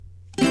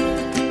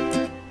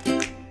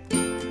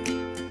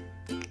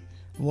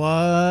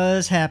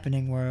Woz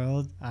Happening,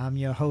 world? I'm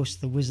your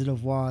host, the Wizard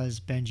of Woz,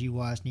 Benji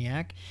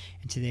Wozniak,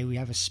 and today we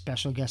have a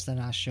special guest on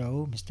our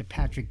show, Mr.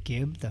 Patrick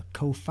Gibb, the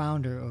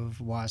co-founder of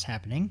Woz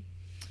Happening.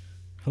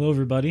 Hello,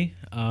 everybody.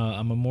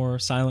 I'm a more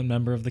silent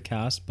member of the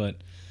cast, but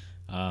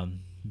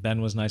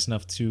Ben was nice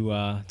enough to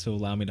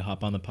allow me to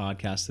hop on the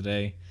podcast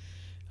today.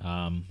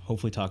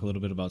 Hopefully talk a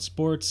little bit about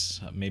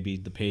sports, maybe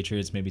the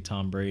Patriots, maybe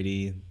Tom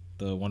Brady,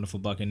 the wonderful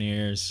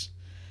Buccaneers.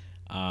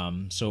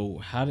 So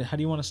how do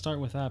you want to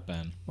start with that,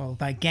 Ben? Well,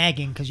 by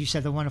gagging, because you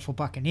said the wonderful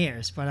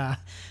Buccaneers, but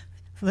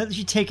let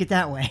you take it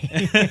that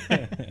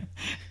way.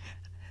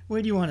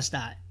 Where do you want to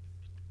start?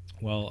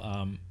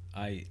 Well,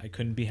 I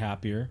couldn't be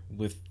happier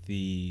with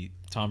the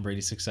Tom Brady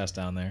success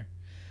down there.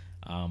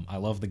 I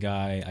love the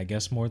guy, I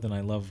guess, more than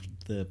I love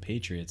the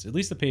Patriots. At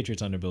least the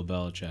Patriots under Bill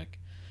Belichick.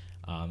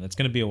 It's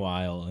going to be a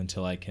while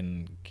until I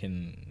can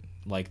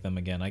like them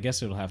again. I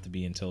guess it'll have to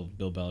be until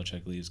Bill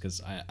Belichick leaves,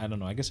 because I don't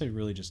know. I guess I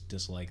really just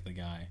dislike the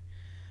guy.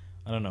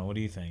 I don't know. What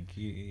do you think?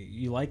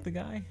 You like the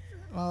guy?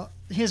 Well,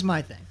 here's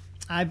my thing.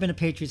 I've been a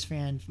Patriots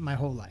fan my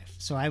whole life.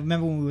 So I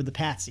remember when we were the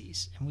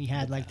Patsies, and we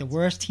had the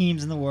worst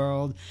teams in the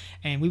world,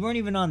 and we weren't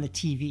even on the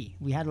TV.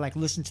 We had to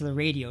listen to the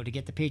radio to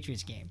get the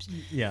Patriots games.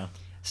 Yeah.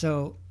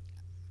 So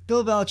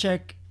Bill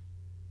Belichick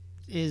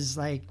is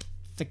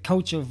the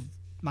coach of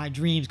my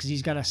dreams because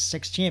he's got us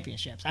 6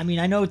 championships. I mean,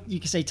 I know you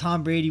can say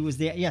Tom Brady was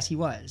there. Yes, he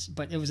was,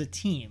 but it was a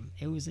team.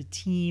 It was a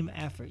team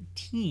effort.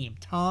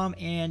 Tom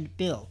and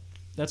Bill.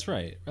 That's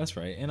right.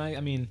 And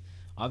I mean,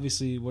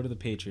 obviously, what are the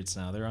Patriots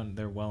now?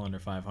 They're well under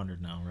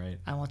 500 now, right?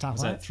 I won't talk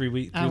about it. Was that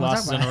 3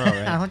 losses in a row,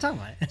 right? I won't talk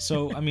about it.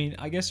 So, I mean,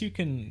 I guess you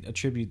can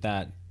attribute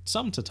that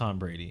some to Tom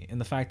Brady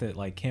and the fact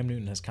that Cam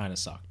Newton has kind of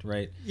sucked,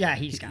 right? Yeah,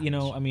 he's got.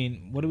 I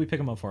mean, what did we pick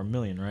him up for? $1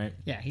 million, right?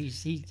 Yeah, he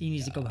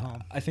needs to go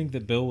home. I think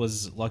that Bill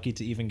was lucky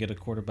to even get a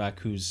quarterback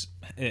who's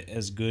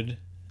as good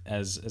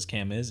as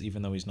Cam is,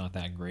 even though he's not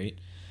that great.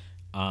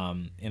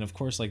 And of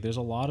course, there's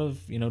a lot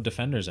of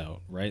defenders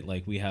out, right?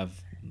 We have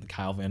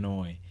Kyle Van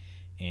Noy,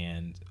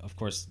 and of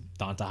course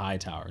Donta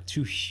Hightower,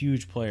 2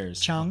 huge players.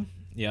 Chung.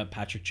 Yeah,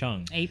 Patrick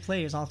Chung. 8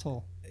 players all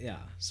told. Yeah,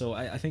 so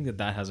I think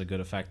that has a good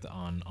effect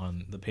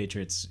on the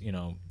Patriots,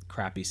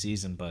 crappy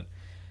season. But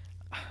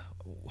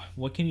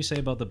what can you say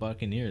about the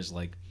Buccaneers?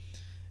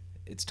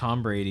 It's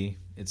Tom Brady,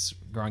 it's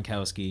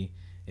Gronkowski,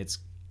 it's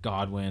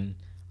Godwin.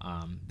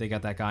 They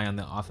got that guy on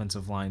the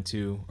offensive line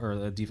too, or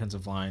the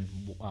defensive line.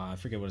 I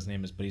forget what his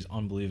name is, but he's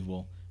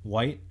unbelievable.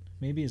 White,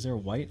 maybe? Is there a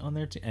White on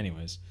there too?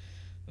 Anyways,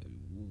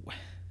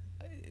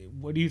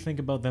 what do you think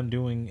about them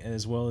doing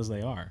as well as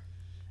they are?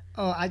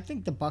 Oh, I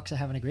think the Bucs are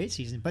having a great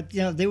season, but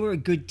they were a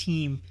good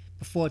team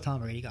before Tom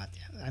Brady got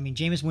there. I mean,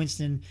 Jameis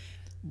Winston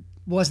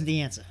wasn't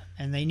the answer,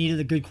 and they needed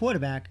a good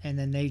quarterback, and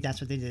then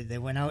that's what they did. They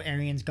went out.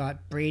 Arians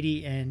got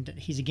Brady, and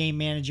he's a game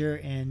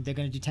manager, and they're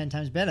going to do 10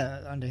 times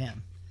better under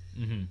him.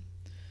 Mm-hmm.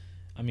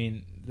 I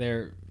mean,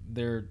 they're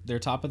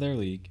top of their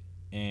league,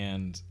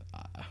 and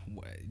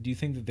do you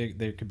think that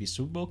there could be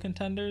Super Bowl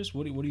contenders?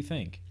 What do you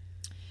think?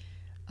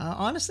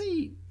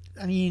 Honestly,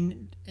 I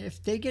mean,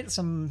 if they get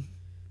some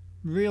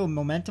real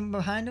momentum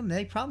behind them,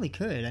 they probably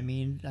could. I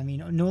mean,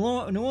 New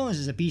Orleans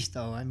is a beast,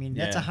 though. I mean,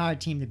 that's a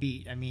hard team to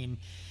beat. I mean,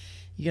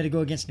 you got to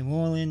go against New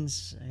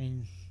Orleans. I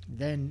mean,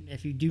 then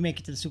if you do make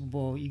it to the Super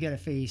Bowl, you got to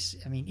face,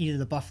 either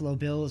the Buffalo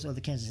Bills or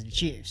the Kansas City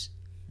Chiefs.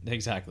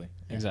 Exactly,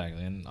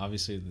 and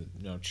obviously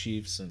the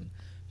Chiefs and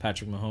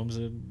Patrick Mahomes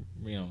are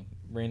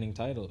reigning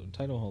title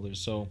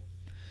holders. So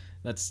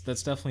that's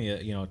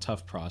definitely a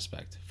tough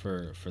prospect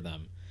for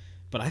them.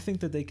 But I think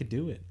that they could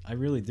do it. I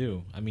really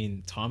do. I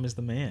mean, Tom is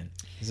the man.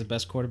 He's the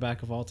best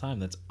quarterback of all time.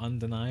 That's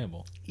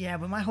undeniable. Yeah,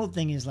 but my whole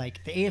thing is the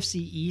AFC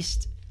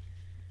East,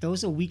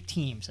 those are weak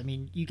teams. I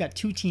mean, you got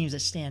 2 teams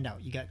that stand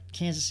out. You got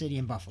Kansas City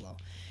and Buffalo.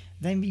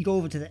 Then you go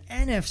over to the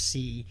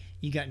NFC,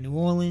 you got New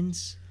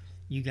Orleans,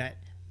 you got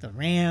the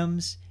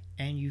Rams,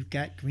 and you've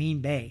got Green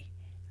Bay.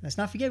 Let's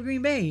not forget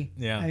Green Bay.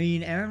 Yeah. I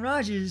mean, Aaron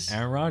Rodgers.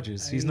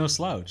 He's no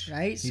slouch.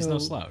 Right? He's no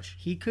slouch.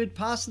 He could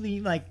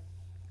possibly,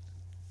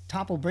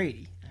 topple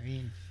Brady. I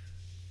mean,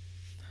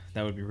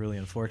 that would be really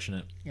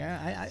unfortunate.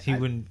 Yeah, he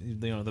wouldn't.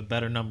 The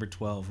better number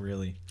 12,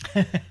 really.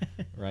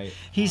 Right.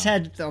 He's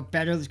had a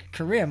better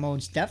career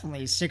modes,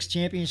 definitely. 6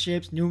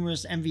 championships,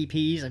 numerous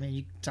MVPs. I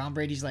mean, Tom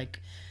Brady's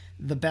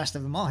the best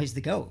of them all. He's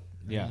the GOAT.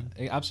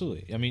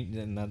 Absolutely. I mean,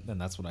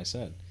 and that's what I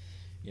said.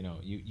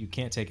 You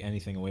can't take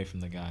anything away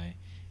from the guy,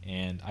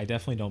 and I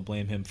definitely don't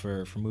blame him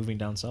for moving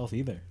down south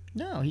either.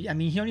 No, he don't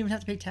even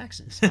have to pay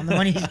taxes on the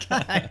money he's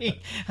got.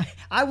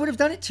 I would have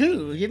done it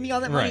too. Give me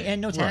all that money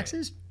and no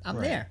taxes. I'm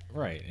there.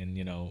 Right, and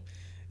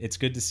it's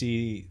good to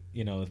see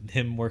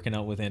him working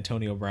out with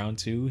Antonio Brown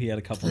too. He had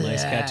a couple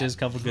nice catches,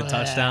 couple good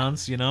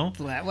touchdowns.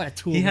 What a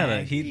tool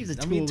bag. He's a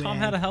tool Tom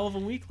bag. had a hell of a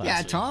week last week.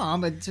 Yeah, Tom,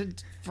 but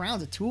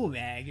Brown's a tool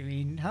bag. I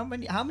mean, how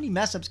many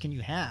mess ups can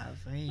you have?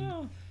 I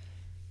mean.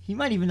 He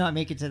might even not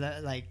make it to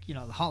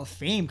the Hall of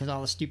Fame because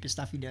all the stupid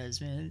stuff he does,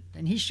 man.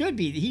 And he should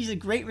be. He's a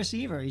great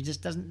receiver. He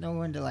just doesn't know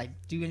when to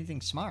do anything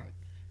smart.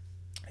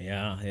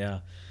 Yeah.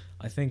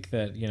 I think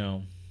that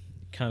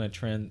kind of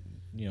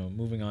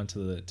moving on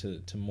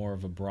to more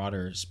of a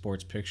broader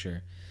sports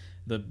picture,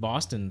 the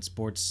Boston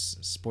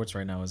sports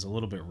right now is a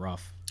little bit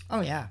rough.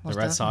 Oh yeah, the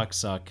Red Sox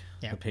suck.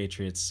 Yeah. The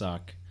Patriots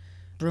suck.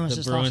 Bruins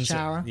just lost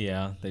Chara.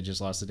 Yeah, they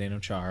just lost to Dano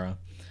Chara.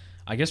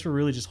 I guess we're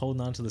really just holding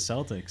on to the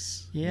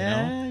Celtics. Yeah,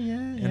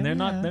 and they're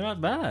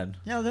not bad.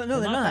 No, they're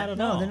not.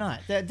 No, they're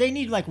not. They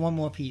need like one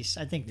more piece.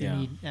 I think they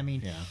need. I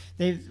mean,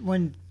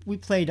 when we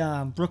played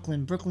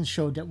Brooklyn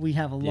showed that we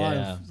have a lot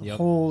of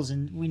holes,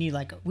 and we need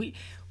we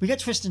got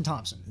Tristan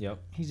Thompson. Yep,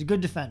 he's a good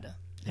defender.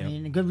 I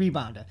mean, a good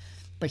rebounder.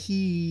 But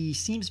he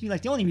seems to be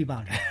like the only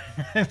rebounder.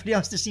 Everybody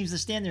else just seems to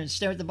stand there and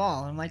stare at the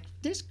ball. I'm like,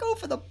 just go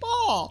for the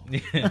ball.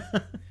 Yeah.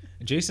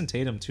 Jason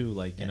Tatum too.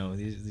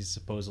 He's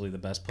supposedly the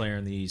best player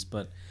in the East,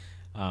 but.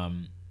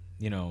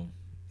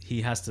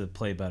 He has to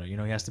play better. He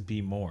has to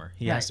be more.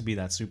 He has to be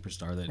that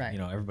superstar that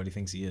everybody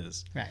thinks he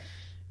is. Right.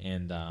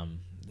 And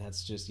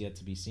that's just yet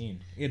to be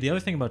seen. Yeah, the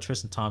other thing about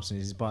Tristan Thompson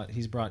is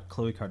he's brought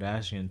Khloe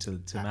Kardashian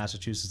to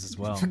Massachusetts as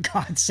well. For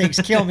God's sakes,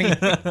 kill me!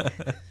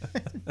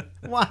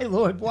 Why,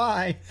 Lord?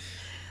 Why?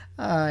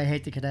 I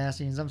hate the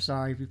Kardashians. I'm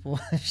sorry, people.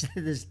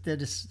 They're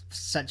just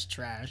such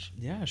trash.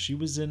 Yeah, she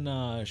was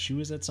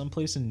at some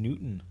place in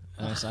Newton.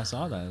 I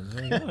saw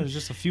that. It was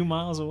just a few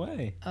miles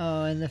away.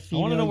 Oh, and the I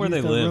want to know where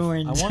they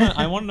live.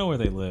 I want to know where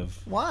they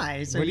live.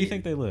 Why? Where do you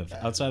think they live?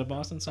 Outside of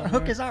Boston somewhere?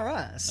 Hookers are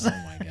us. Oh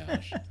my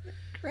gosh.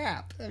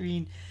 Crap. I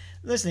mean,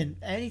 listen,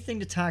 anything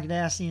the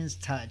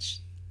Kardashians touch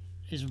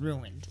is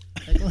ruined.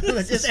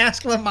 Let's just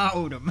ask Lamar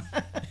Odom.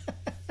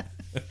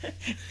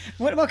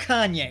 What about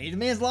Kanye? The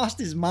man's lost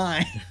his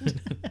mind.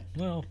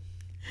 Well,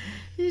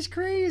 he's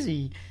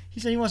crazy. He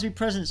said he wants to be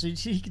president so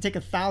he can take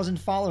 1,000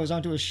 followers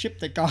onto a ship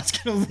that God's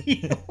going to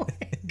lead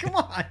away. Come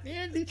on,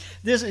 man.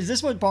 Is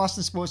this what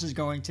Boston sports is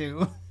going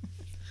to?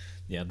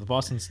 Yeah, the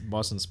Boston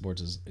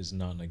sports is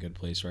not in a good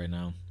place right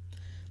now.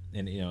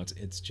 And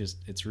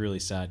it's really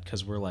sad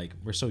because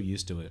we're so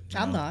used to it.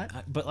 I'm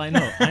not. But I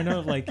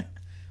know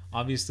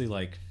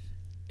obviously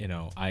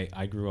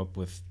I grew up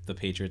with the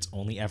Patriots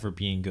only ever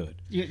being good.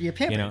 You're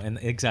pimping. And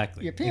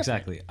exactly. You're pimping,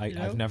 exactly.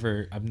 I've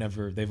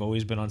never they've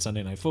always been on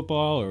Sunday Night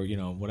Football or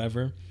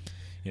whatever.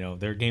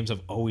 Their games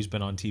have always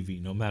been on TV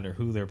no matter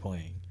who they're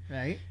playing.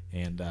 Right.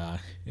 And I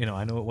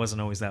know it wasn't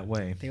always that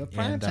way. They were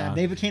prime time.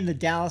 They became the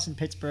Dallas and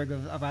Pittsburgh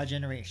of our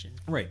generation.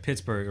 Right,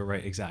 Pittsburgh,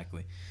 right,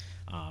 exactly.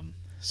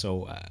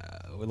 So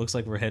it looks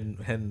like we're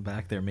heading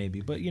back there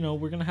maybe, but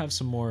we're gonna have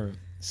some more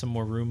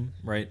room,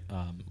 right?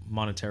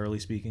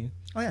 Monetarily speaking.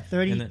 Oh yeah,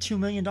 $32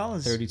 million.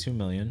 $32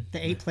 million.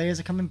 The 8 players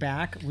are coming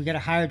back. We got a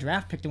higher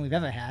draft pick than we've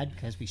ever had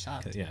because we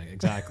sucked. Yeah,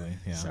 exactly.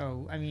 Yeah.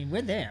 So I mean,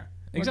 we're there.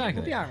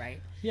 Exactly. We'll be all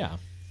right. Yeah.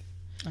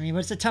 I mean, but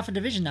it's a tougher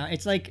division now.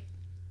 It's like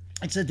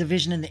it's a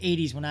division in the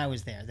 80s when I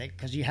was there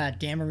because you had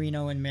Dan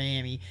Marino in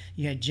Miami,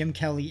 you had Jim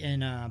Kelly in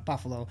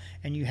Buffalo,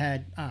 and you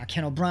had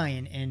Ken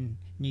O'Brien in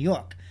New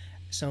York.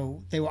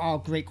 So they were all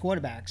great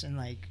quarterbacks, and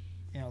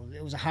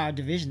it was a hard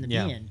division to be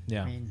in.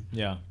 Yeah. I mean,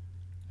 yeah.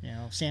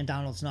 Sam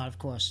Darnold's not, of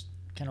course,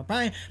 Ken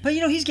O'Brien, but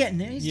he's getting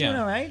there. He's doing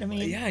all right. I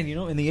mean, yeah, and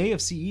and the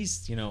AFC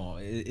East,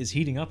 is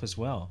heating up as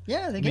well.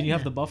 Yeah, you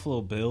have the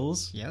Buffalo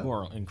Bills, who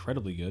are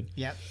incredibly good.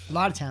 Yep, a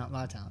lot of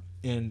talent.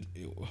 And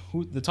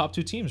the top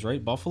 2 teams,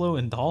 right? Buffalo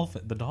and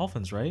the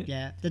Dolphins, right?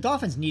 Yeah, the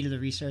Dolphins needed a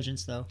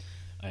resurgence, though.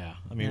 Yeah,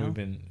 I mean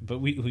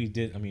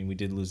we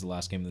did lose the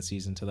last game of the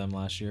season to them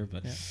last year,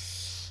 but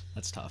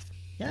that's tough.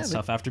 Yeah, that's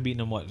tough. After beating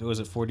them, what was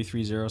it,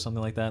 43-0,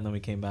 something like that, and then we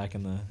came back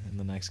in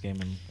the next game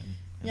and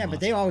yeah, lost. But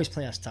they always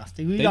play us tough.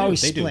 We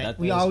always split.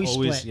 We always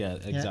split. Yeah,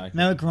 exactly.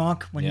 Remember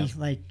Gronk when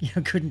he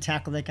couldn't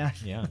tackle that guy?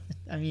 Yeah.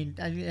 I mean,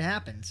 it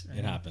happens.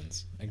 It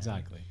happens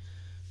exactly,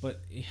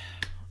 but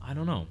I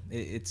don't know.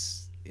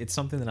 It's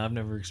something that I've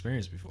never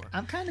experienced before.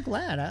 I'm kind of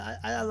glad.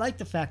 I like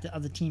the fact that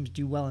other teams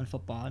do well in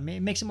football. It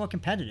makes it more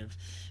competitive.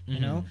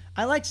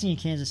 I like seeing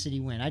Kansas City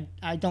win.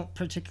 I don't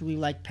particularly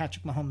like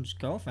Patrick Mahomes'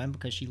 girlfriend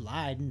because she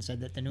lied and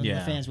said that the New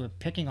England fans were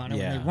picking on her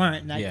when they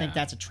weren't, and I think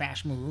that's a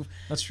trash move.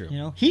 That's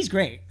true. He's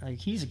great.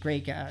 He's a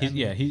great guy.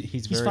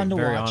 He's very, fun to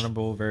very watch.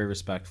 Honorable, very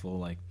respectful,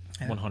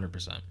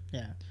 100%.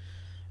 Yeah.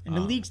 And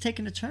the league's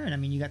taking a turn. I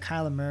mean, you got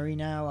Kyler Murray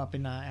now up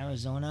in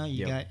Arizona.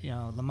 You got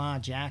Lamar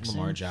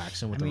Jackson.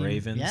 With the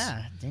Ravens.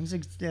 Yeah,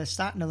 they're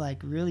starting to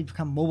really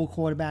become mobile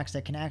quarterbacks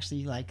that can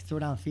actually throw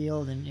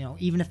downfield, and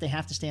even if they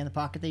have to stay in the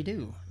pocket, they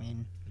do. I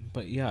mean,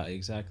 but yeah,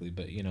 exactly.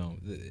 But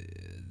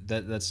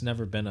that's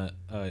never been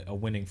a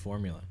winning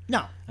formula.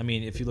 No. I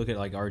mean, if you look at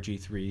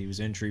RG3, he was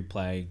injury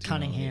plagued.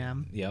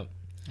 Cunningham. Yep.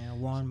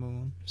 Warren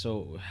Moon.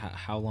 So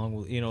how long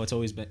will it's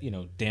always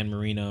been Dan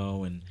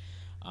Marino and.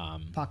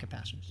 Pocket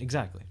passers.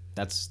 Exactly.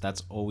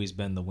 That's always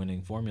been the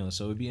winning formula.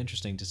 So it would be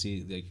interesting to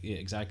see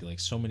exactly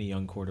so many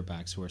young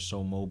quarterbacks who are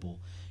so mobile,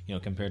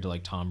 compared to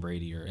Tom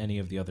Brady or any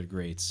of the other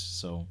greats.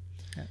 So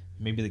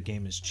maybe the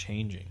game is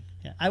changing.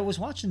 Yeah, I was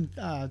watching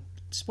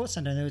Sports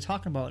Center and they were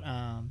talking about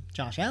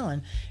Josh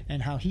Allen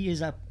and how he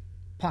is a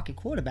pocket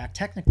quarterback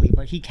technically,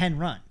 but he can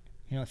run.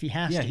 If he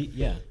has to.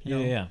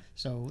 Yeah.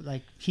 So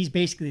he's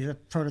basically the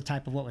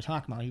prototype of what we're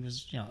talking about. He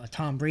was a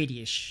Tom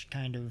Brady-ish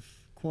kind of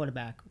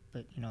quarterback,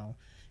 but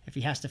if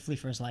he has to flee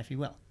for his life, he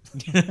will.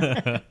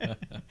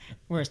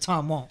 whereas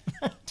Tom won't.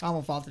 Tom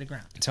will fall to the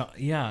ground.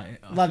 Yeah.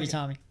 Love you,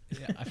 Tommy.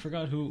 Yeah, I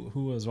forgot who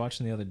I was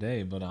watching the other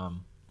day, but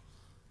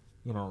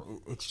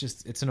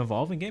it's an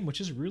evolving game, which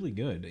is really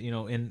good.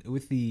 And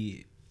with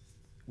the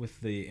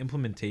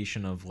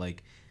implementation of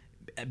like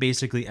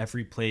basically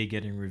every play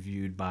getting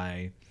reviewed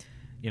by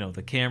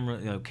the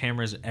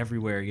cameras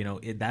everywhere,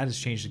 that has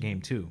changed the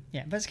game too.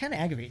 Yeah, but it's kind of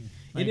aggravating.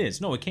 It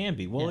is. No, it can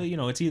be. Well,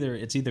 it's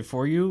either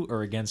for you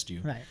or against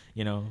you. Right.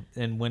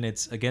 And when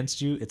it's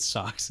against you, it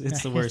sucks.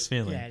 It's the worst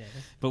feeling. Yeah, it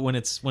is. But when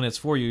it's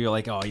for you, you're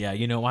like, oh yeah,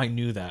 I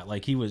knew that.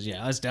 Like he was,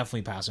 that's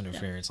definitely pass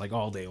interference, like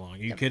all day long. Are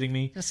you kidding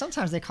me?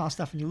 Sometimes they call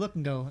stuff and you look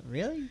and go,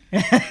 really?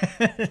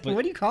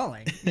 What are you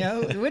calling?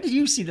 What did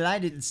you see that I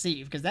didn't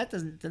see? Because that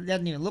doesn't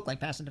even look like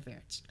pass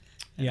interference.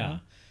 Yeah.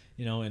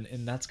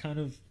 And that's kind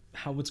of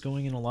how it's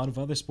going in a lot of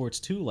other sports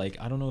too. Like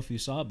I don't know if you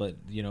saw, but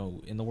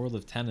in the world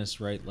of tennis,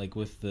 right, like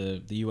with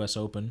the US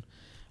Open,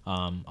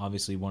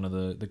 obviously one of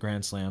the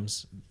Grand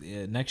Slams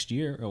next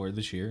year or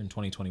this year in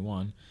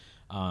 2021,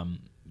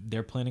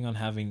 they're planning on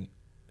having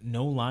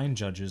no line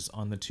judges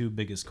on the two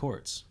biggest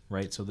courts,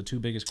 right? So the two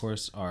biggest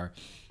courts are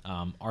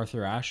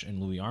Arthur Ashe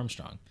and Louis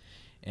Armstrong.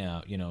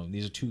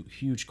 These are two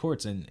huge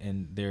courts,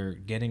 and they're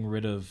getting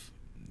rid of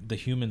the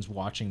humans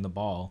watching the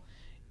ball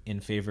in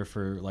favor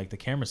for like the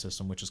camera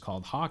system, which is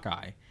called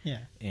Hawkeye. Yeah.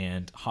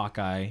 And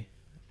Hawkeye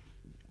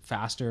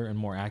faster and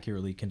more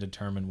accurately can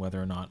determine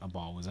whether or not a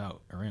ball was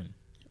out or in.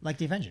 Like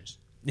the Avengers.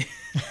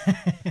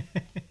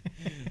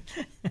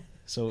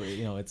 So,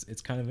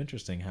 it's kind of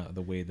interesting how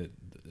the way that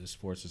the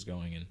sports is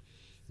going, and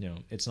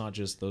it's not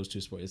just those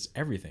two sports, it's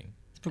everything.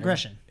 It's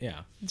progression.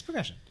 Yeah. It's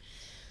progression.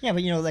 Yeah,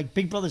 but like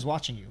Big Brother's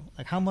watching you.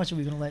 Like, how much are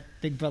we going to let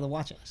Big Brother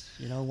watch us?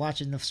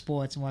 Watching the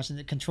sports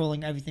and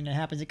controlling everything that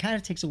happens. It kind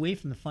of takes away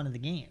from the fun of the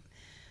game.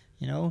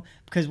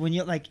 Because when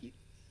you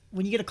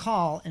get a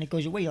call and it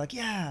goes your way, you're like,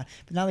 yeah.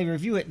 But now they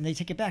review it and they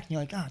take it back and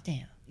you're like, oh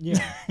damn.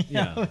 Yeah.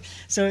 Yeah.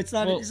 So it's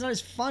not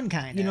as fun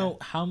kind of.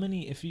 How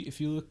many if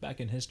you look back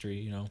in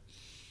history,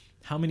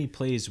 how many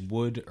plays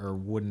would or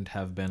wouldn't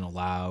have been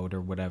allowed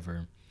or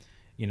whatever,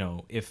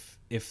 if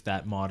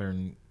that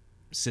modern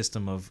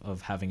system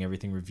of having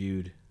everything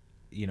reviewed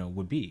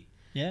would be.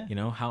 Yeah.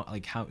 How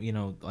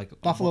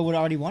Buffalo would have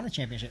already won a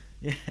championship.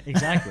 Yeah,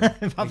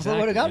 exactly. Buffalo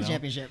would have got a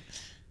championship.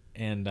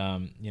 And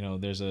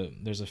there's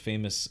a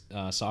famous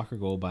soccer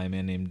goal by a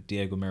man named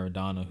Diego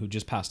Maradona who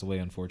just passed away,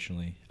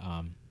 unfortunately.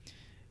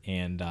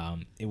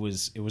 It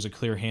was a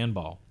clear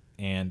handball,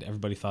 and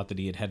everybody thought that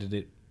he had headed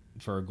it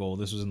for a goal.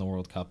 This was in the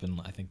World Cup in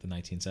I think the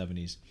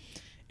 1970s,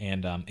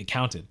 and it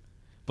counted.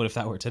 But if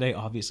that were today,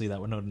 obviously that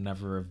would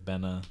never have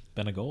been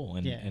a goal,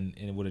 and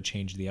it would have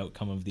changed the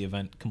outcome of the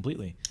event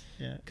completely.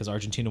 Yeah, because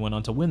Argentina went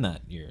on to win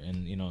that year,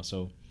 and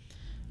so.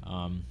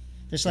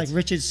 Just like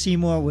Richard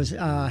Seymour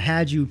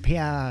had you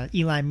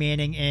Eli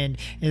Manning, and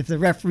if the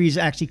referees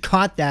actually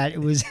caught that,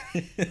 it was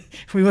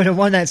we would have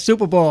won that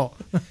Super Bowl.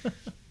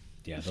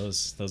 Yeah,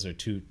 those are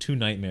two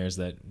nightmares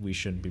that we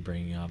shouldn't be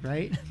bringing up.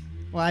 Right.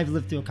 Well, I've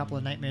lived through a couple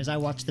of nightmares. I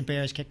watched the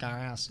Bears kick our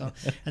ass,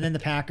 and then the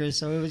Packers.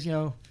 So it was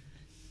a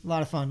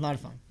lot of fun.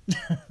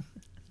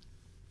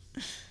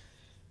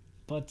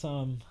 But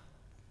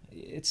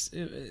it's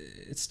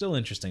still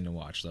interesting to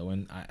watch though,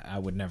 and I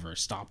would never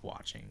stop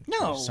watching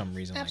for some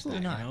reason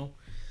absolutely like that. Not.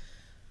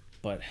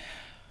 But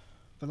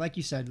like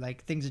you said,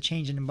 like things are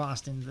changing in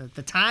Boston.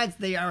 The tides,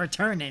 they are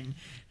turning.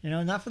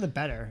 Not for the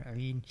better. I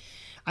mean,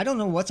 I don't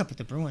know what's up with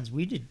the Bruins.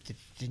 We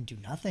didn't do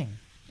nothing.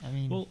 I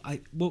mean,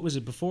 what was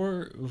it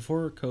before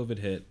COVID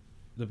hit?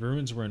 The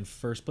Bruins were in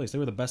first place. They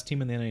were the best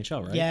team in the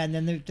NHL, right? Yeah, and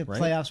then the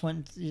playoffs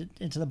went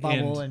into the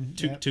bubble, and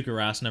Tuukka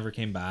Rask never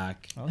came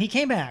back. Oh, he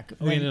came back.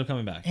 He ended up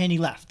coming back, and he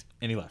left.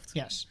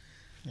 Yes.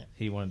 Yeah.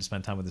 He wanted to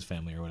spend time with his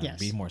family or whatever, yes.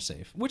 Be more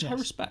safe, which I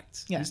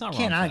respect. Yeah. He's not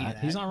Can't wrong argue for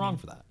that. that. He's not wrong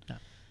for that. No.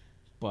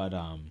 But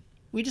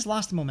we just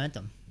lost the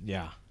momentum.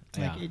 Yeah.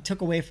 It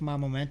took away from our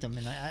momentum,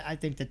 and I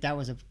think that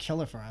was a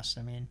killer for us.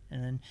 I mean,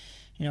 and then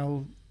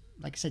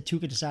like I said,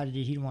 Tuukka decided that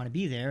he didn't want to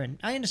be there, and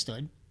I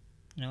understood.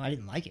 I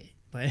didn't like it,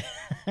 but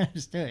I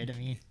understood. I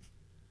mean,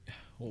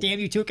 damn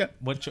you, Tuukka.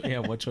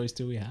 What choice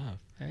do we have?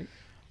 Right.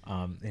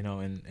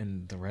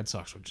 And the Red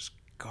Sox were just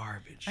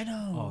garbage. I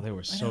know. Oh, they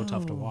were so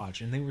tough to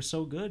watch, and they were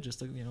so good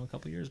just a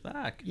couple years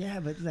back. Yeah,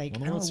 but like,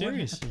 won the World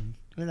Series. What happened.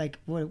 Like,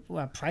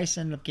 what Price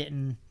ended up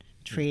getting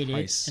traded,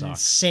 and sucked.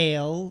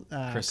 Sale,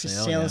 Chris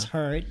Sale is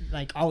hurt,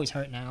 like always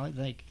hurt now.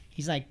 Like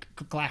he's like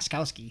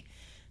Glaskowski.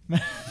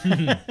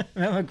 Remember,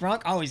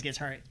 Gronk always gets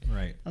hurt.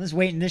 Right. I'm just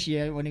waiting this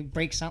year when he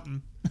breaks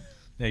something.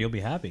 Yeah, you'll be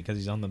happy because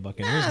he's on the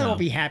Buccaneers now. I won't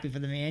be happy for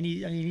the man.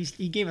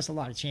 He gave us a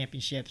lot of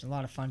championships, a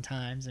lot of fun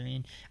times. I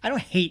mean, I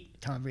don't hate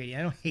Tom Brady.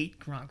 I don't hate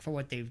Gronk for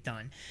what they've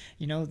done.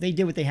 They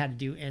did what they had to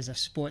do as a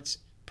sports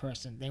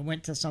person. They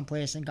went to some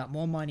place and got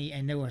more money,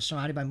 and they were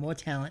surrounded by more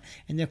talent,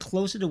 and they're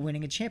closer to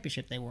winning a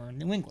championship they were in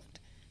New England.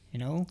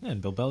 Yeah,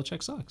 and Bill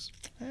Belichick sucks.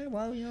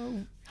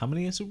 Well, how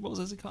many Super Bowls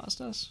has it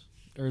cost us?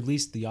 Or at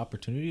least the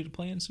opportunity to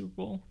play in Super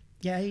Bowl?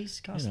 Yeah, he's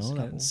cost us a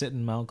couple. That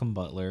sitting Malcolm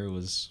Butler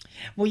was...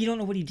 Well, you don't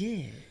know what he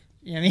did.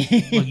 You know what I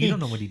mean? Well, you don't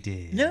know what he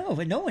did. No,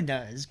 but no one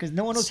does, because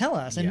no one will tell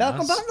us. And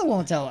Malcolm Butler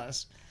won't tell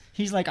us.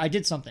 He's like, I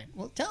did something.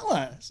 Well, tell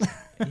us.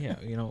 Yeah,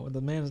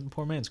 the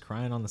poor man's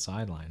crying on the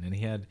sideline, and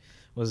he had,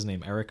 what was his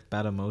name, Eric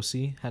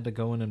Batamosi, had to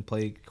go in and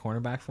play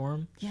cornerback for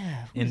him.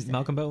 Yeah. And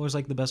Malcolm Bell was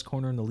like the best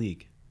corner in the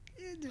league.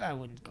 I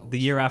wouldn't go. The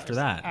year after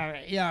that. All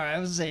right. Yeah, all right. I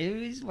was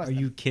saying. Are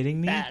you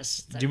kidding me?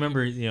 Best. Do you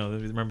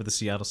remember the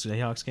Seattle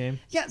Seahawks game?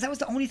 Yeah, that was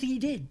the only thing he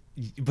did.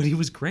 But he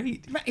was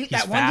great. Right,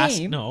 That one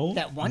game. No.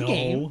 That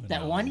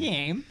one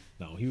game.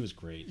 No, he was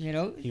great. He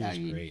was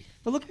great.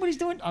 But look what he's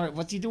doing. All right,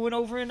 what's he doing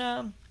over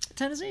in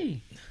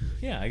Tennessee?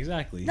 Yeah,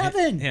 exactly.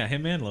 Nothing.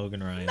 Him and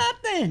Logan Ryan.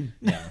 Nothing.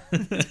 Yeah.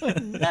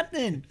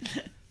 Nothing.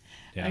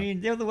 Yeah. I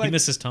mean, they're the ones. He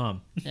misses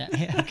Tom. Yeah.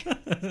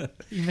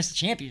 He missed the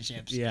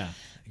championships. Yeah,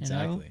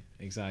 exactly.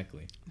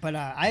 Exactly. But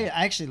I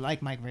actually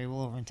like Mike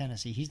Vrabel over in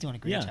Tennessee. He's doing a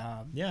great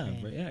job. Yeah,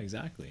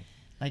 exactly.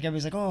 Like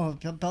everybody's like, oh,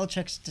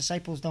 Belichick's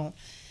disciples don't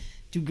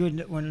do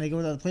good when they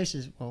go to other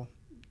places. Well,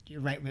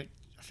 you're right with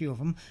a few of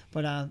them,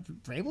 but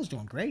Vrabel's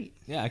doing great.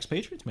 Yeah,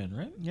 ex-Patriots man,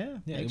 right? Yeah.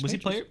 Was he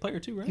player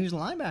too, right? He was a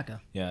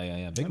linebacker.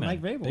 Yeah. Big man.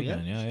 Mike Vrabel. Big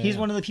man. Yeah. He's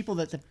one of the people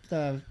that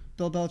the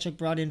Bill Belichick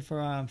brought in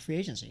for free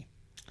agency.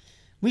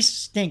 We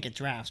stink at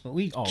drafts, but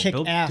we kick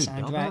ass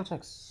on drafts. Bill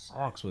Belichick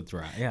sucks with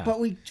draft. Yeah. But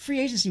free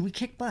agency, we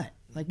kick butt.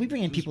 Like, we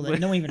bring in people that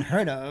no one even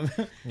heard of.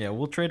 Yeah,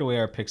 we'll trade away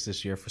our picks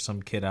this year for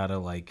some kid out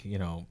of,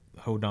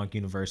 Hodonk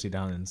University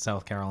down in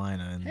South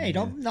Carolina. Hey,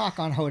 don't knock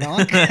on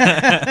Hodonk.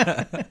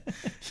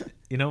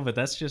 But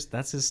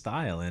that's his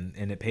style, and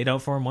it paid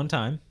out for him one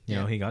time.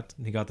 He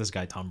got this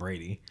guy Tom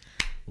Brady,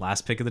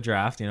 last pick of the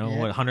draft.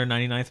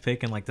 199th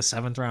pick in the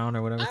 7th round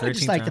or whatever. I would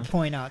just like to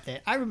point out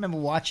that I remember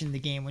watching the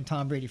game when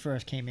Tom Brady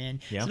first came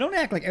in. Yeah. So don't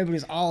act like everybody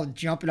was all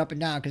jumping up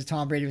and down because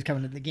Tom Brady was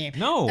coming to the game.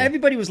 No,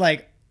 everybody was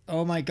like,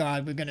 oh my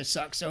God, we're gonna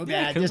suck so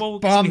bad. This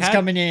bum's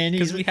coming in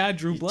because we had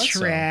Drew Bledsoe.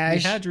 Trash.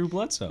 We had Drew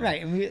Bledsoe,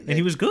 right? And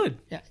he was good.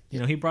 Yeah,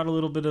 he brought a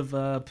little bit of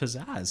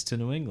pizzazz to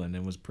New England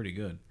and was pretty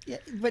good. Yeah,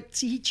 but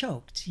see, he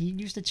choked. He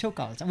used to choke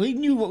all the time. We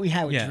knew what we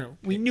had with Drew.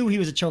 We knew he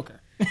was a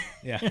choker.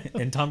 Yeah,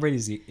 and Tom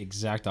Brady's the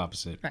exact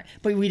opposite. Right,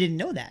 but we didn't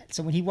know that.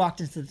 So when he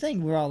walked into the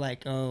thing, we were all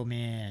like, "Oh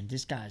man,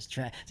 this guy's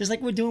trash." Just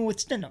like we're doing with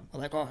Stidham. We're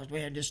like, "Oh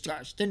man, this guy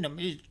Stidham,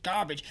 he's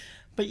garbage."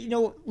 But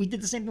we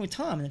did the same thing with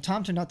Tom, and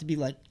Tom turned out to be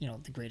the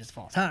greatest of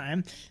all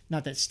time.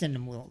 Not that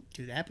Stidham will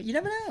do that, but you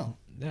never know.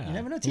 Yeah, you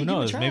never know. Who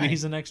knows? Maybe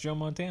he's the next Joe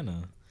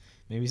Montana.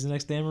 Maybe he's the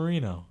next Dan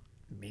Marino.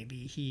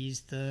 Maybe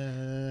he's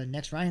the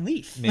next Ryan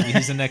Leaf. Maybe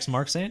he's the next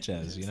Mark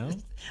Sanchez.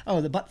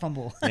 Oh, the butt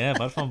fumble. Yeah,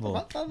 butt fumble.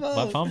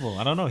 Butt fumble.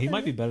 I don't know. He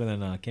might be better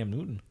than Cam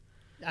Newton.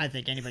 I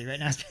think anybody right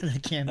now is better than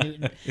Cam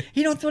Newton.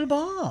 He don't throw the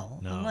ball.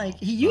 No,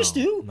 he used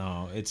to.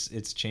 No,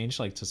 it's changed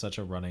to such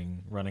a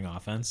running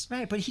offense.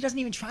 Right, but he doesn't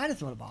even try to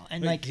throw the ball.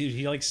 And dude,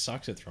 he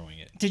sucks at throwing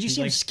it. Did you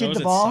see him skid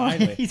the ball?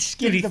 He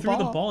threw the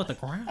ball at the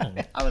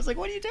ground. I was like,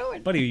 what are you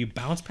doing, buddy? Are you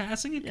bounce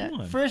passing it?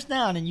 Come on. First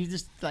down, and you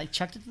just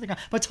chucked it to the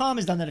ground. But Tom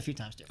has done that a few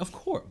times too. Of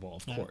course.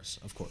 Well,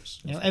 of course.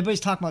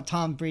 Everybody's talking about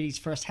Tom Brady's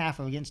first half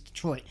against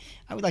Detroit.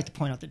 I would like to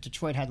point out that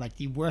Detroit had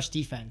the worst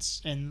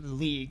defense in the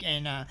league,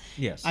 and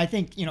yes, I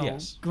think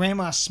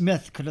Grandma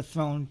Smith could have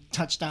thrown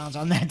touchdowns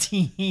on that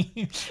team,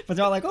 but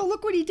they're all like, "Oh,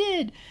 look what he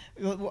did."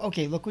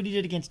 Okay, look what he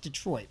did against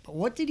Detroit, but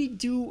what did he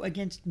do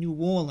against New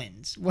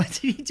Orleans? What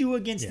did he do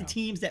against the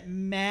teams that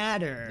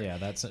matter? Yeah,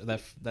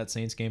 that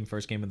Saints game,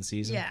 first game of the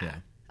season. Yeah.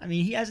 I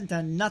mean, he hasn't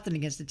done nothing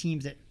against the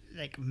teams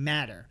that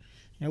matter.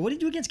 What did he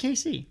do against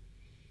KC?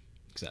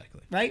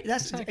 Exactly. Right?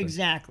 That's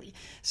exactly.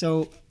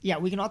 So,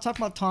 we can all talk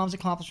about Tom's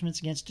accomplishments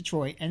against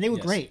Detroit, and they were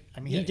great.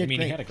 I mean, he did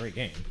great. He had a great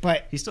game.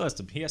 But he still has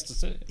to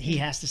he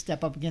has to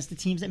step up against the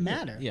teams that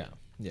matter. Yeah.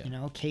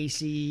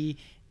 KC,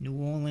 New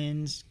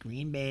Orleans,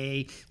 Green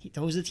Bay.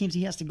 Those are the teams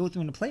he has to go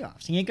through in the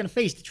playoffs. He ain't going to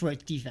face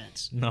Detroit's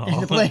defense in the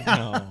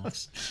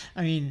playoffs. No.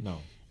 I mean, no.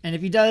 And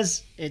if he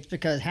does, it's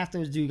because half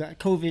those dudes got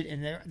COVID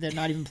and they're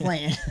not even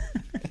playing.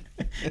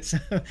 So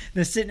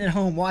they're sitting at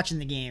home watching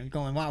the game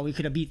going, wow, we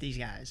could have beat these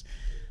guys.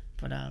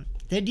 But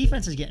their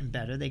defense is getting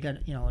better. They got,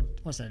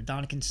 what's that,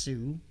 Donovan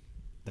Sue.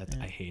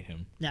 I hate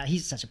him. Yeah,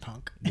 he's such a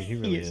punk. Yeah, he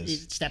really is.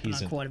 He's stepping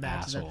on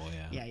quarterbacks. Asshole,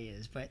 yeah, he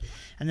is.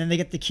 And then they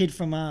get the kid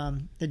from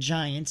the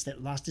Giants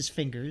that lost his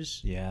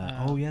fingers.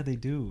 Yeah. They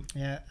do.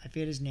 Yeah, I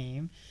forget his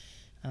name.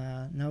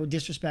 No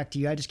disrespect to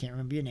you, I just can't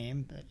remember your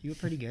name, but you were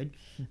pretty good.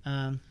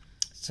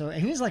 So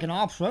he was an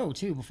all-pro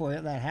too before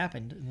that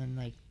happened, and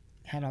then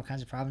had all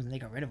kinds of problems, and they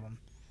got rid of him.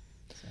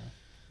 So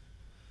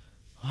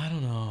I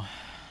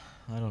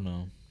don't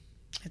know.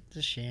 It's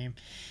a shame.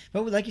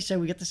 But like you said,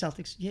 we get the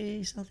Celtics. Yay,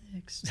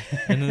 Celtics.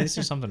 And at least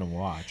there's something to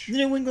watch. The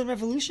New England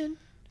Revolution.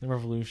 The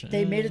Revolution.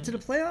 They made it to the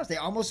playoffs. They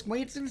almost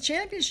made it to the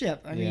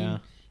championship. I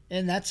mean,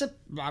 and that's a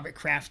Robert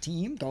Kraft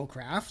team. Go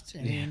Kraft.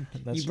 I mean,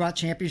 you brought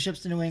championships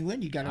to New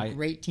England. You got a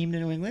great team to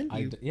New England.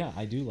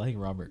 I do like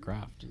Robert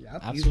Kraft.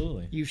 Yep,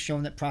 absolutely. You've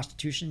shown that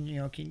prostitution,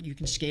 you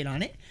can skate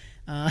on it.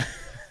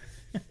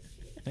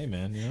 Hey,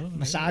 man,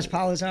 massage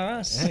parlors are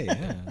us. Hey,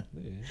 yeah.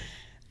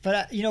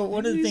 But,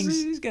 one of the things...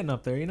 He's getting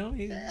up there,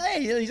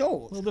 He's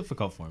old. A little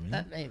difficult for him.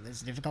 Hey,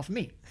 it's difficult for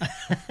me.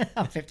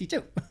 I'm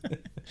 52.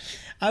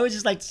 I would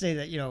just like to say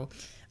that,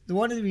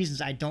 one of the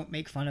reasons I don't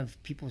make fun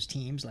of people's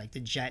teams like the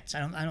Jets, I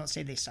don't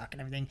say they suck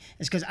and everything,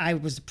 is because I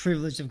was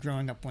privileged of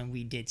growing up when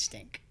we did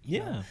stink.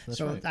 Yeah, that's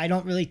so right. I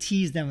don't really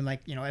tease them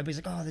like, everybody's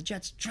like, oh, the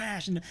Jets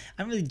trash, and I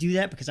don't really do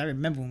that because I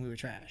remember when we were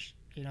trash.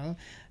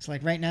 So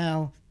like right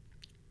now,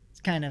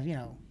 it's kind of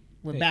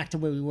we're back to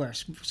where we were,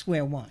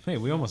 square one. Hey,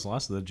 we almost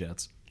lost to the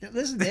Jets.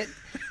 Listen,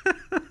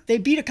 they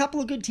beat a couple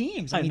of good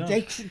teams. I mean,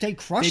 they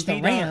crushed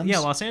the Rams.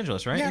 Los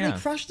Angeles, right? Yeah, they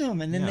crushed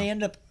them, and then they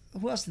end up.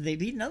 Who else did they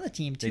beat? Another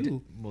team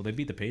too. They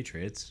beat the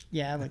Patriots.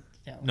 Yeah, but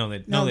no, they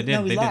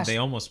didn't. They did. They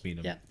almost beat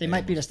them. Yeah, they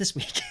might beat us this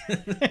week.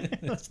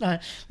 let's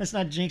not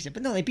jinx it.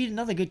 But no, they beat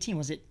another good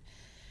team.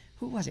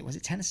 Who was it? Was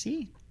it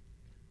Tennessee?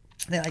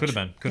 Could have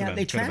been.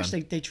 They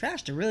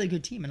trashed a really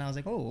good team, and I was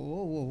like,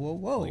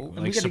 whoa.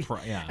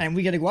 And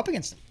we got to go up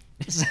against them.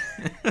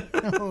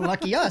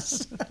 Lucky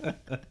us.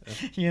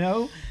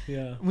 Yeah.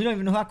 We don't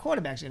even know who our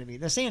quarterback's going to be.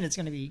 They're saying it's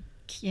going to be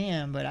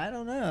Cam, but I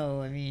don't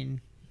know. I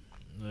mean,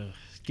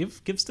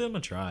 give Stim a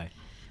try.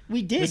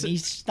 We did. He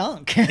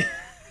stunk.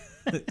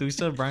 Do we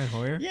still have Brian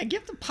Hoyer? Yeah,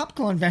 give the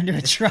popcorn vendor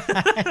a try.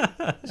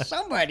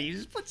 Somebody,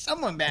 just put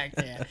someone back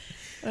there.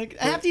 Like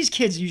half these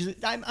kids usually,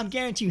 I'm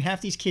guaranteeing you,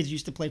 half these kids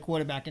used to play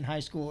quarterback in high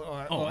school.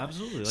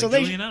 Absolutely. Like so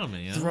Julian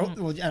Edelman.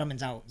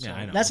 Edelman's out. So yeah,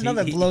 I know. That's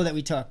another blow that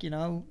we took.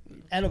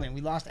 Edelman,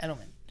 we lost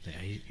Edelman. Yeah,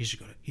 he should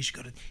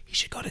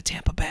go to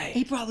Tampa Bay.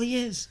 He probably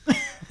is.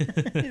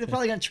 They're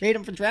probably gonna trade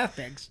him for draft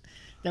picks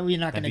that we're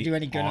not gonna do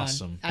any good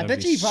awesome. on. I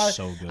bet you he probably.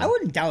 So good. I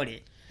wouldn't doubt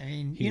it. I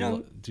mean,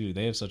 dude,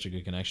 they have such a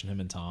good connection, him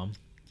and Tom.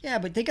 Yeah,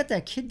 but they got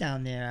that kid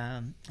down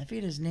there. I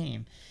forget his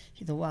name.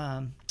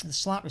 The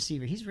slot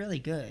receiver. He's really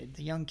good.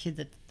 The young kid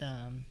that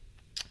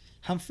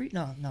Humphreys.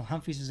 No,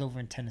 Humphreys is over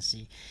in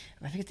Tennessee.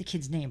 I forget the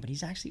kid's name, but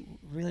he's actually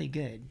really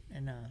good.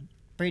 And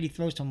Brady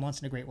throws to him once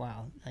in a great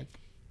while. Like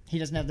he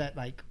doesn't have that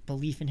like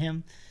belief in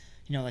him.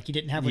 Like he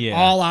didn't have with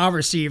all our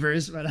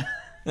receivers. But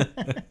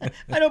I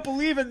don't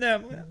believe in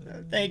them.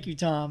 Thank you,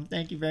 Tom.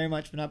 Thank you very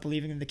much for not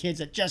believing in the kids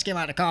that just came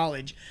out of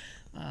college.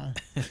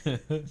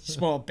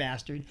 Spoiled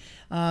bastard.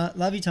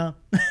 Love you, Tom.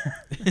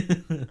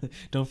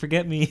 Don't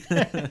forget me.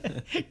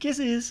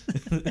 Kisses.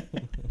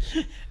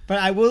 But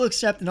I will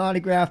accept an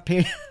autographed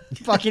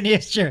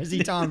Buccaneers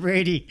jersey, Tom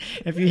Brady,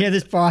 if you hear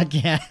this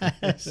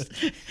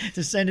podcast,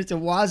 to send it to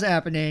Woz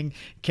Happening,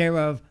 care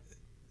of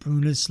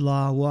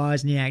Brunislaw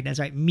Wozniak. That's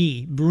right,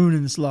 me,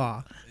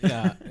 Brunislaw.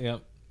 Yeah.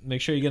 Make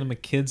sure you get him a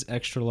kids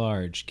extra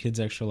large. Kids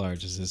extra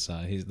large is his.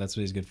 That's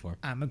what he's good for.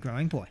 I'm a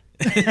growing boy.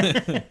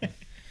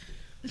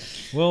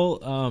 Well,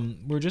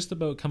 we're just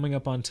about coming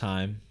up on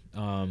time.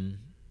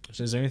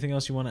 So is there anything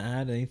else you want to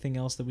add? Anything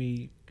else that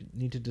we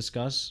need to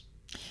discuss?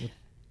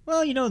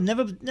 Well,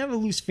 never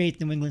lose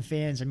faith in New England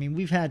fans. I mean,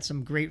 we've had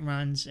some great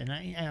runs, and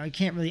I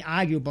can't really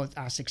argue about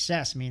our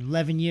success. I mean,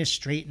 11 years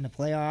straight in the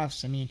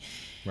playoffs. I mean,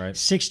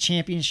 6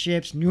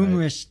 championships,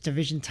 numerous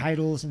division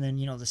titles, and then,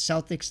 the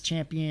Celtics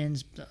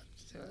champions, the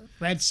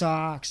Red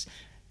Sox.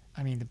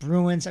 I mean, the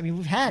Bruins. I mean,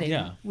 we've had it.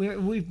 Yeah.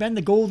 We've been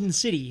the Golden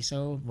City,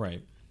 so...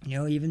 Right.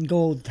 Even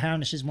gold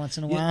tarnishes once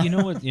in a while.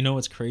 You know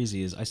what's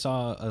crazy is I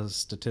saw a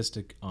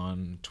statistic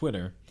on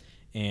Twitter,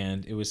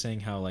 and it was saying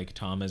how like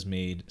Tom has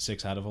made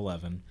 6 out of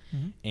 11,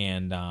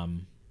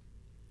 and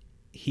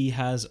he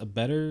has a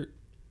better.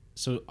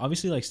 So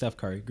obviously, like Steph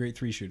Curry, great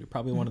 3-shooter,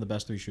 probably one of the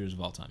best 3-shooters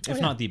of all time,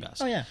 if not the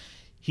best. Oh yeah.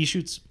 He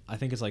shoots, I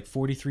think it's like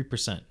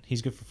 43%.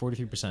 He's good for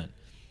 43%.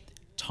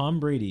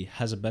 Tom Brady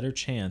has a better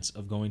chance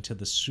of going to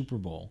the Super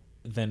Bowl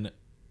than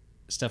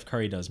Steph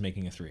Curry does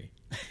making a 3.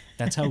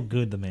 That's how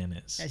good the man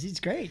is. Yes,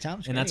 he's great.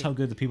 Tom's and great. That's how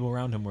good the people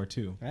around him were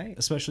too. Right.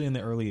 Especially in the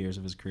early years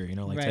of his career,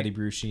 like Teddy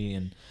Bruschi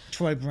and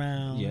Troy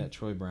Brown. Yeah,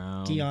 Troy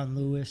Brown. Dion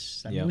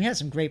Lewis. I mean, we had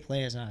some great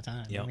players in our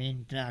time. I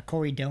mean,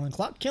 Corey Dillon,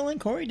 clock killing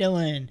Corey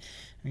Dillon.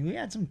 I mean, we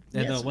had some.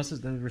 What's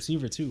the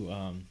receiver too?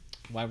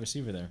 Wide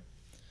receiver there.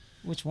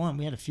 Which one?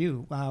 We had a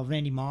few.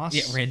 Randy Moss.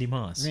 Yeah, Randy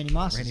Moss. Randy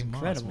Moss is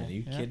incredible. Man. Are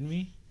you kidding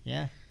me?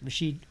 Yeah,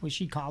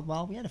 Rasheed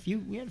Caldwell. We had a few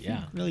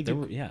really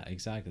good.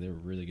 Exactly. They were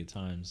really good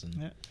times.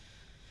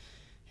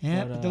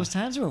 And but those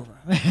times are over.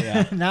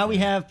 Yeah. Now we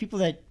have people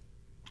that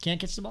can't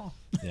catch the ball.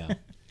 Yeah.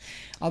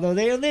 Although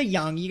they're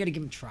young, you got to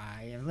give them a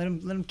try and let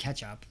them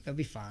catch up. They'll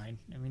be fine.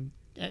 I mean,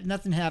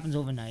 nothing happens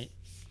overnight.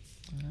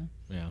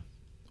 Yeah.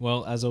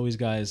 Well, as always,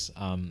 guys,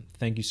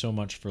 thank you so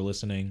much for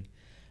listening.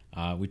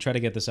 We try to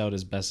get this out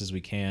as best as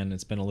we can.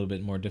 It's been a little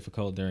bit more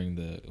difficult during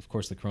the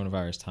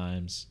coronavirus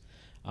times.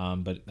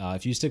 But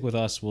if you stick with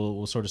us,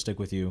 we'll sort of stick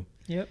with you.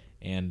 Yep.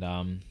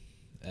 And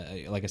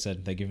like I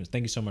said, thank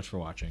you so much for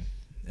watching.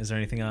 Is there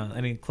anything?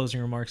 Any closing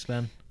remarks,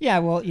 Ben? Yeah.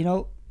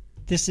 Well,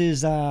 this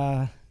is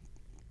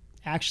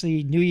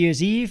actually New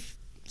Year's Eve.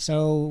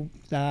 So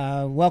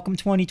welcome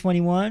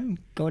 2021.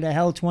 Go to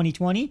hell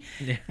 2020.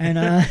 Yeah.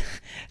 And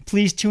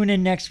please tune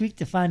in next week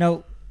to find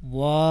out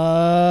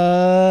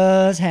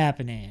what's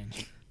happening.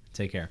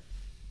 Take care.